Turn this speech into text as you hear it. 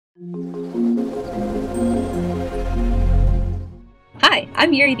Hi,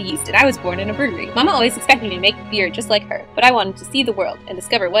 I'm Yuri the yeast, and I was born in a brewery. Mama always expected me to make beer just like her, but I wanted to see the world and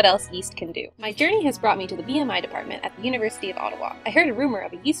discover what else yeast can do. My journey has brought me to the BMI department at the University of Ottawa. I heard a rumor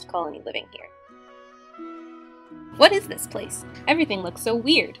of a yeast colony living here. What is this place? Everything looks so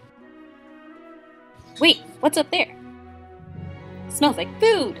weird. Wait, what's up there? It smells like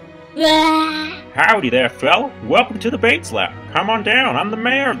food! Howdy there, fella. Welcome to the Baetz Lab. Come on down, I'm the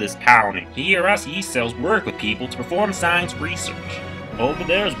mayor of this colony. Here, us yeast cells work with people to perform science research. Over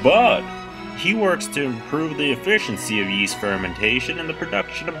there's Bud. He works to improve the efficiency of yeast fermentation and the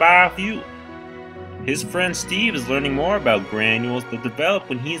production of biofuel. His friend Steve is learning more about granules that develop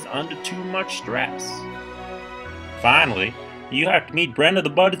when he is under too much stress. Finally, you have to meet Brenda the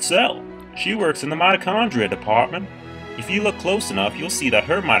budded cell. She works in the mitochondria department. If you look close enough, you'll see that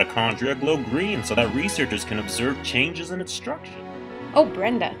her mitochondria glow green so that researchers can observe changes in its structure. Oh,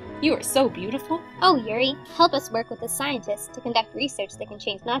 Brenda, you are so beautiful. Oh, Yuri, help us work with the scientists to conduct research that can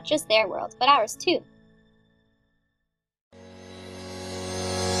change not just their world, but ours too.